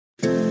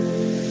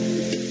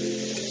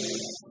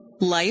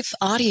Life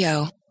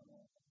Audio.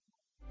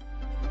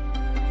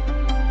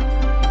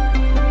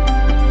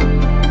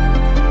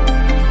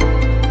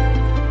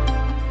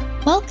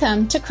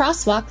 Welcome to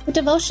Crosswalk the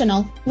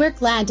Devotional. We're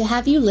glad to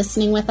have you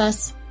listening with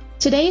us.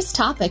 Today's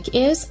topic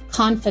is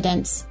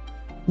confidence.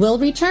 We'll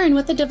return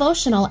with the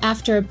devotional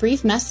after a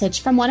brief message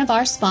from one of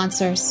our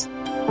sponsors.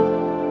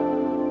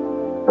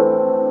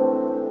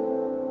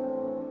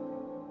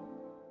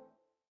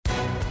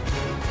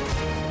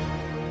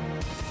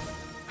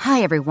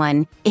 Hi,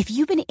 everyone. If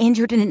you've been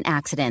injured in an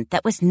accident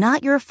that was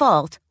not your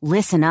fault,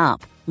 listen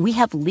up. We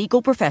have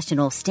legal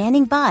professionals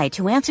standing by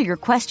to answer your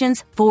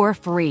questions for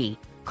free.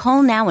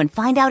 Call now and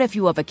find out if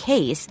you have a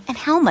case and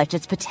how much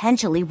it's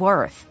potentially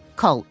worth.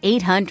 Call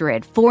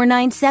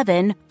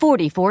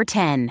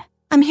 800-497-4410.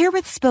 I'm here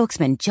with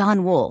spokesman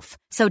John Wolf.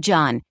 So,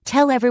 John,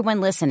 tell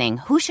everyone listening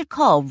who should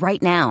call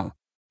right now.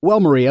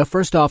 Well, Maria,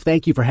 first off,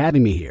 thank you for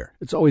having me here.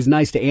 It's always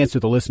nice to answer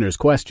the listeners'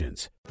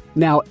 questions.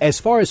 Now, as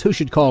far as who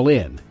should call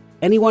in,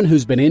 anyone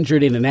who's been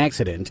injured in an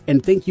accident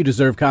and think you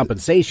deserve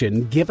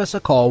compensation, give us a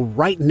call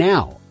right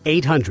now.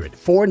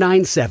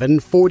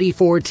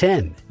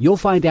 800-497-4410. You'll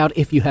find out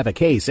if you have a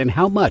case and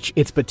how much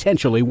it's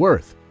potentially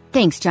worth.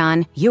 Thanks,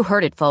 John. You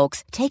heard it,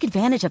 folks. Take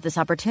advantage of this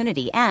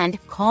opportunity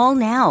and call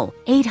now.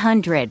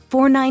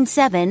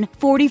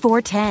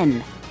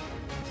 800-497-4410.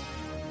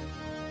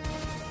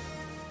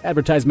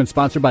 Advertisement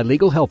sponsored by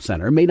Legal Help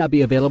Center. May not be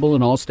available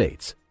in all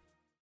states.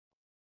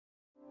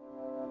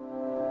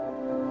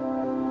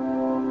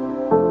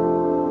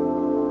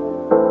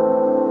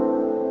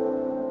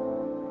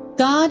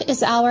 God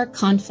is Our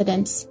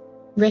Confidence,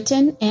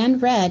 written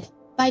and read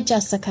by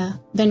Jessica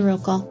Van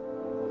Roekel.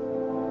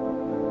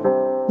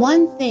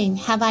 One thing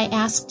have I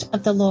asked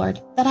of the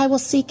Lord, that I will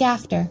seek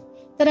after,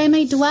 that I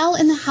may dwell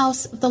in the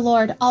house of the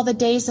Lord all the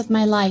days of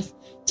my life,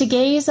 to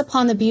gaze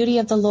upon the beauty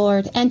of the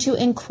Lord, and to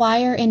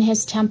inquire in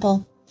his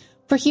temple.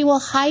 For he will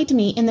hide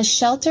me in the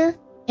shelter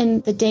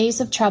in the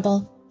days of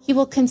trouble. He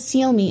will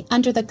conceal me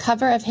under the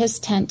cover of his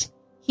tent.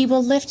 He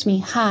will lift me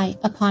high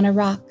upon a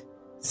rock.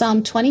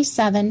 Psalm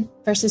 27,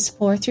 verses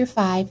 4 through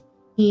 5,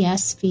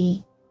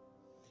 ESV.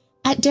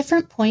 At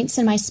different points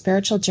in my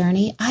spiritual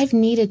journey, I've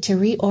needed to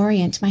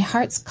reorient my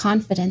heart's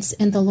confidence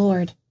in the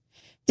Lord.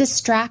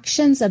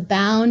 Distractions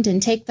abound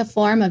and take the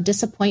form of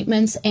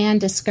disappointments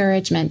and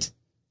discouragement.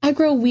 I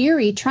grow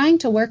weary trying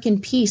to work in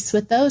peace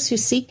with those who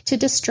seek to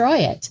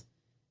destroy it.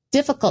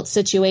 Difficult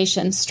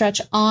situations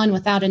stretch on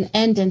without an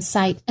end in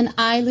sight, and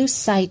I lose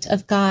sight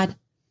of God.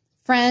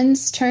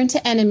 Friends turn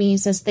to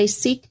enemies as they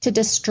seek to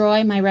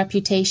destroy my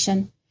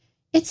reputation.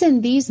 It's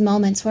in these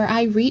moments where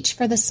I reach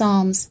for the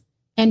Psalms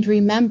and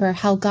remember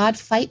how God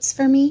fights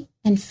for me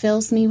and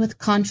fills me with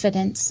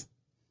confidence.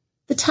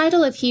 The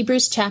title of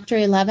Hebrews chapter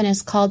 11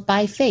 is called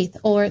By Faith,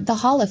 or the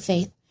Hall of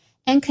Faith,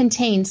 and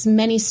contains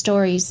many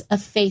stories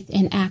of faith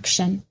in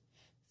action.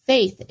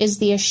 Faith is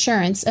the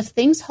assurance of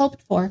things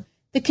hoped for,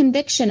 the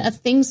conviction of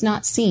things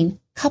not seen,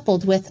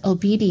 coupled with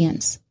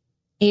obedience.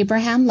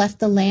 Abraham left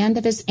the land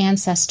of his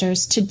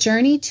ancestors to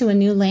journey to a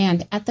new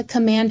land at the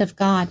command of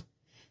God.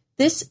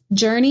 This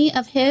journey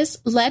of his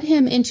led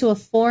him into a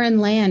foreign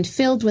land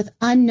filled with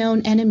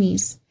unknown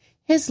enemies.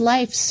 His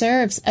life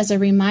serves as a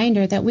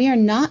reminder that we are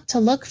not to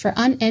look for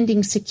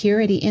unending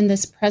security in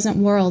this present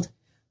world,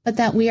 but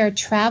that we are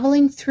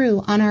traveling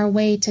through on our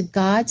way to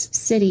God's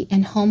city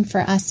and home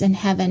for us in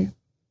heaven.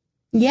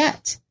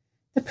 Yet,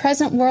 the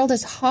present world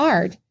is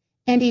hard,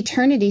 and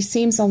eternity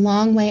seems a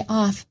long way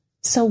off.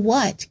 So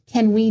what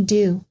can we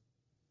do?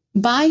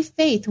 By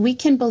faith, we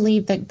can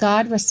believe that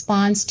God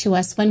responds to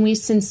us when we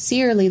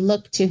sincerely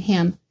look to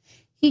him.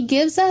 He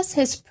gives us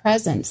his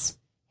presence,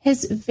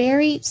 his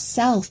very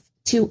self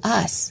to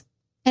us,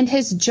 and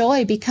his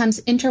joy becomes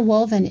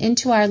interwoven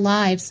into our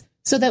lives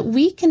so that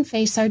we can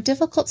face our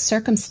difficult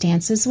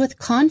circumstances with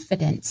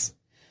confidence.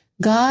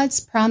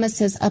 God's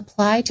promises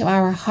apply to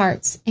our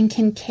hearts and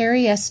can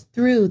carry us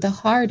through the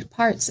hard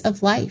parts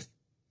of life.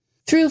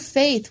 Through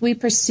faith, we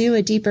pursue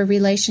a deeper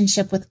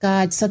relationship with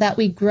God so that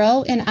we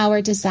grow in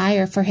our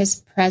desire for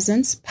his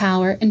presence,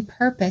 power, and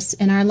purpose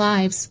in our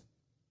lives.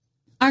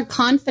 Our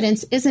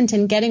confidence isn't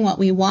in getting what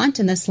we want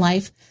in this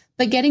life,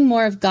 but getting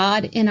more of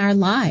God in our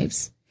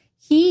lives.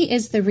 He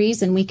is the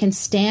reason we can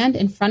stand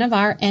in front of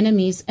our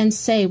enemies and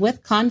say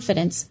with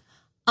confidence,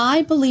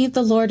 I believe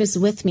the Lord is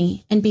with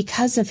me, and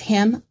because of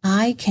him,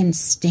 I can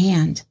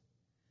stand.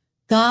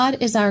 God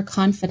is our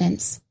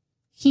confidence.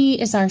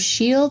 He is our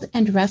shield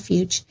and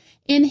refuge.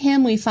 In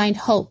him we find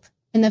hope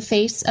in the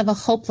face of a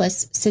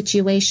hopeless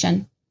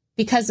situation.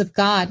 Because of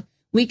God,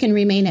 we can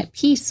remain at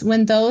peace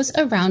when those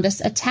around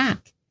us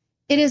attack.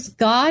 It is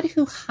God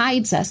who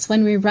hides us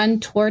when we run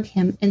toward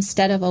him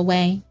instead of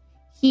away.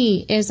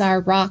 He is our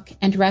rock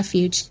and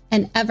refuge,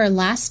 an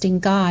everlasting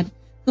God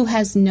who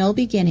has no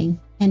beginning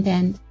and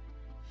end.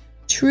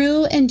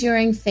 True,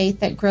 enduring faith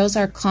that grows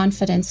our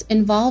confidence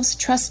involves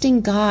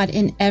trusting God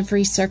in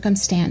every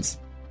circumstance,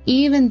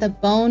 even the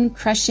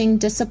bone-crushing,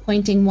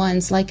 disappointing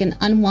ones like an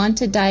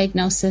unwanted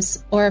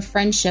diagnosis or a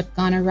friendship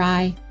gone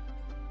awry.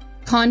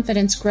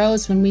 Confidence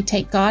grows when we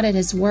take God at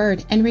His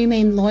word and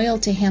remain loyal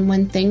to Him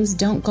when things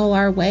don't go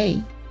our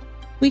way.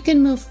 We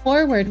can move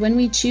forward when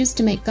we choose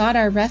to make God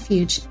our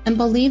refuge and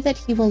believe that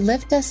He will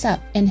lift us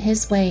up in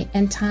His way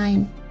and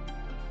time.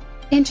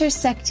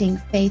 Intersecting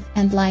faith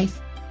and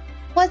life.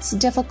 What's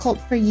difficult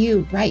for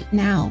you right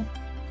now?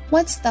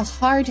 What's the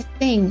hard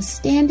thing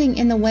standing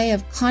in the way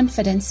of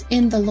confidence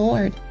in the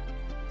Lord?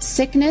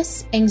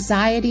 Sickness,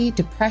 anxiety,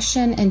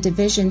 depression, and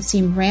division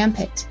seem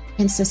rampant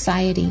in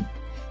society.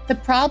 The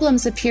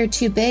problems appear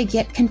too big,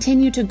 yet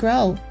continue to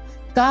grow.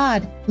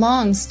 God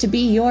longs to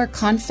be your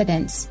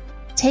confidence.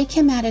 Take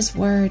Him at His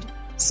word.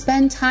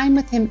 Spend time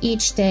with Him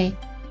each day,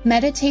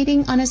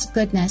 meditating on His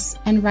goodness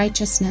and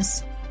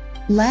righteousness.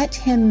 Let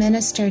Him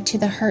minister to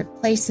the hurt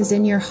places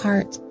in your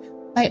heart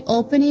by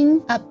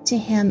opening up to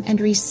Him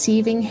and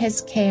receiving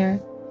His care.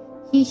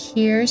 He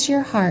hears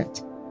your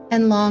heart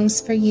and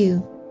longs for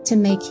you to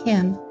make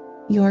Him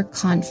your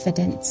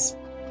confidence.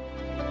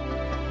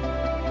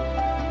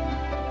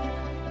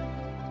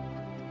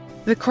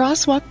 The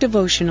Crosswalk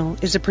Devotional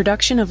is a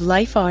production of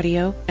Life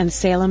Audio and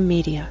Salem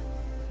Media.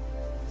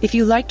 If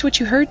you liked what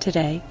you heard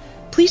today,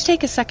 please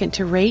take a second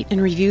to rate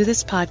and review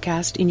this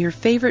podcast in your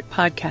favorite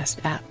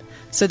podcast app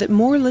so that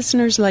more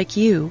listeners like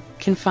you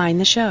can find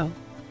the show.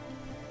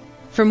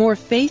 For more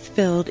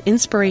faith-filled,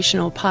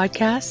 inspirational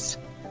podcasts,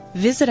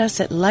 visit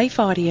us at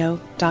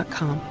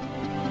lifeaudio.com.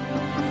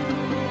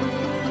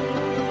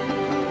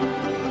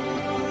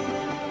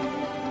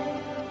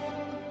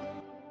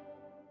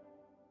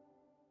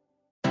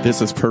 This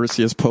is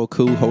Perseus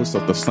Poku, host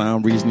of the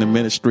Sound Reasoning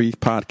Ministry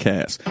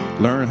podcast.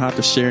 Learn how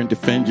to share and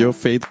defend your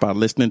faith by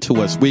listening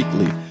to us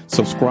weekly.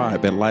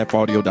 Subscribe at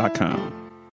lifeaudio.com.